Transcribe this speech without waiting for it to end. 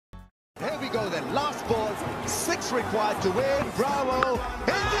Here we go then, last ball, 6 required to win, bravo,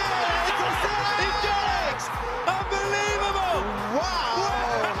 he digs! Unbelievable! Wow!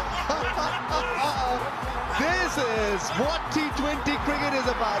 This is what T20 cricket is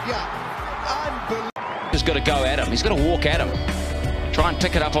about, yeah, unbelievable. He's got to go at him, he's got to walk at him, try and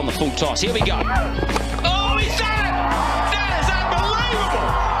pick it up on the full toss, here we go. Oh, he's done it! That is unbelievable!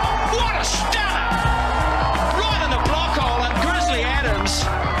 What a stunner! Right in the block hole, and Grizzly Adams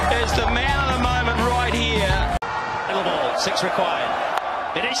is the man of the moment right here. Little ball, 6 required.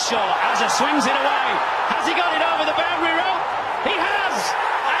 It is Shaw. Azza swings it away. Has he got it over the boundary rope? He has!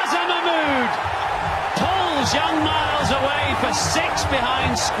 Azza Mahmood pulls young Miles away for 6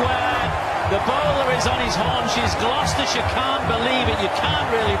 behind square. The bowler is on his haunches. Gloucestershire can't believe it. You can't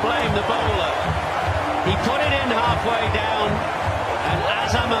really blame the bowler. He put it in halfway down, and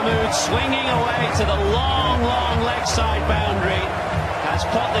Azza Mahmood swinging away to the long, long leg side boundary has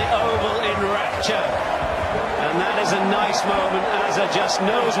put the oval in rapture, and that is a nice moment. Azza just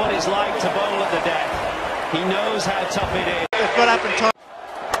knows what it's like to bowl at the death. He knows how tough it is. They've got up in time.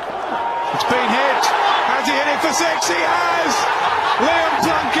 It's been hit. Has he hit it for 6? He has! Liam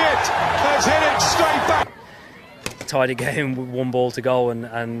Plunkett has hit it straight back. Tidy game with 1 ball to go,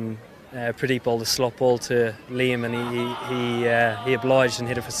 and Pradeep bowled a slot ball to Liam, and he obliged and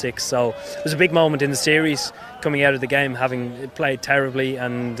hit it for 6. So it was a big moment in the series coming out of the game, having played terribly,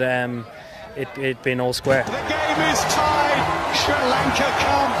 and it being all square. The game is tied. Sri Lanka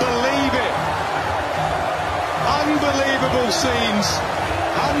can't believe it. Unbelievable scenes.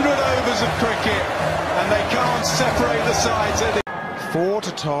 100 overs of cricket, and they can't separate the sides. 4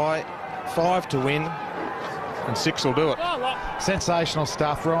 to tie, 5 to win, and 6 will do it. Sensational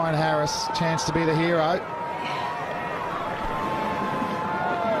stuff. Ryan Harris, chance to be the hero.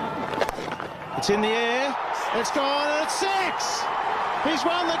 It's in the air. It's gone, and it's 6. He's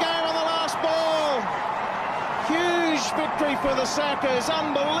won the game on the last ball. Huge victory for the Sackers.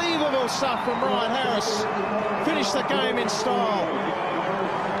 Unbelievable stuff from Ryan Harris. Finished the game in style.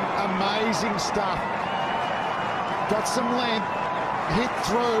 Amazing stuff. Got some length. Hit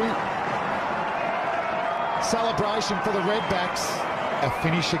through. Celebration for the Redbacks. A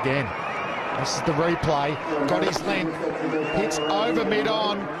finish again. This is the replay. Got his length. Hits over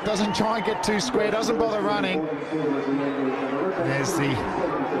mid-on. Doesn't try and get too square. Doesn't bother running. There's the...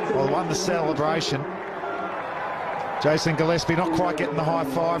 well, won the celebration. Jason Gillespie not quite getting the high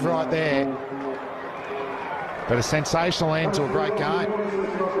 5 right there. But a sensational end to a great game.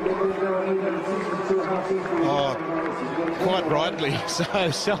 Oh, quite rightly,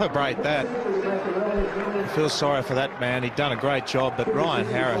 so celebrate that. I feel sorry for that man. He'd done a great job, but Ryan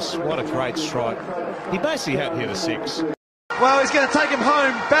Harris, what a great strike. He basically had hit a 6. Well, he's going to take him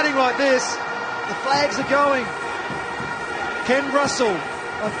home, batting like this. The flags are going. Ken Russell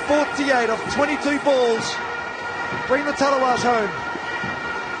on 48 of 22 balls. Bring the Talawas home.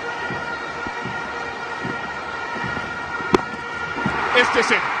 Is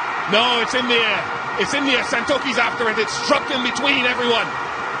this it? No, it's in the air. It's in the air. Santoki's after it. It's struck in between everyone.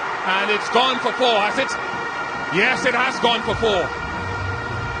 And it's gone for 4, has it? Yes, it has gone for 4.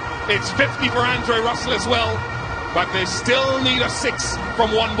 It's 50 for Andre Russell as well. But they still need a 6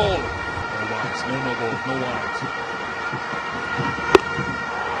 from 1 ball. No wides, no balls, no wides.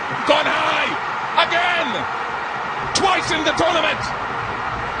 Gone high! Again! Twice in the tournament!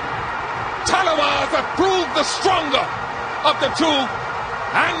 Talawas have proved the stronger of the 2.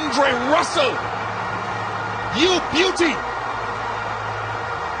 Andre Russell! You beauty!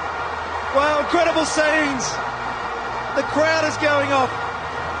 Well, incredible scenes. The crowd is going off.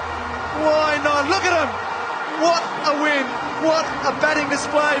 Why not? Look at him. What a win. What a batting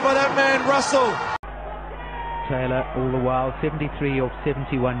display by that man, Russell. Taylor, all the while, 73 of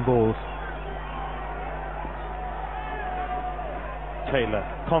 71 balls. Taylor,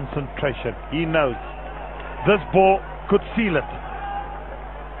 concentration. He knows this ball could seal it.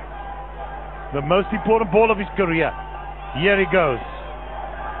 The most important ball of his career. Here he goes.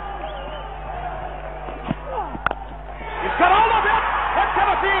 He's got all of it. What can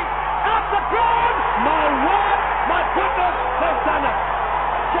it be? Out the ground. My word, my goodness, they've done it.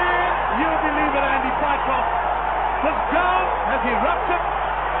 Can you believe it, Andy Pycroft? This ground has erupted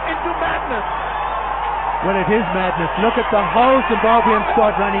into madness. Well, it is madness. Look at the whole Zimbabwean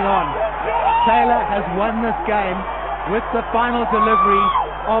squad running on. Taylor has won this game with the final delivery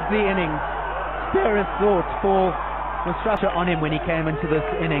of the innings. There is thought for the structure on him when he came into this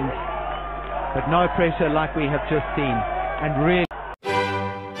innings, but no pressure like we have just seen, and really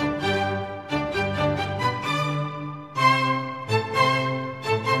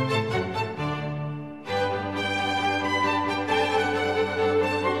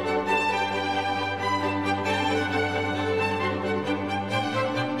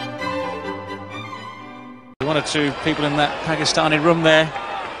one or two people in that Pakistani room there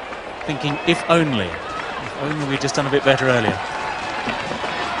thinking, if only we'd just done a bit better earlier.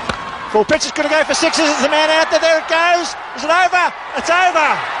 Full pitch is going to go for sixes. It's the man out there. There it goes. Is it over? It's over.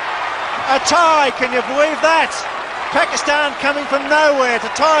 A tie. Can you believe that? Pakistan coming from nowhere to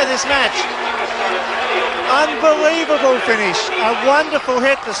tie this match. Unbelievable finish. A wonderful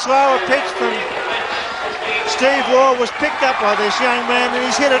hit. The slower pitch from Steve Waugh was picked up by this young man, and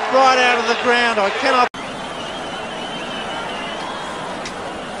he's hit it right out of the ground. I cannot.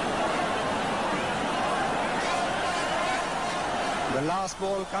 The last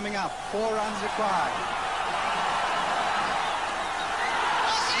ball coming up, 4 runs required.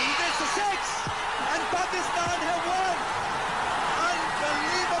 And it's a 6, and Pakistan have won.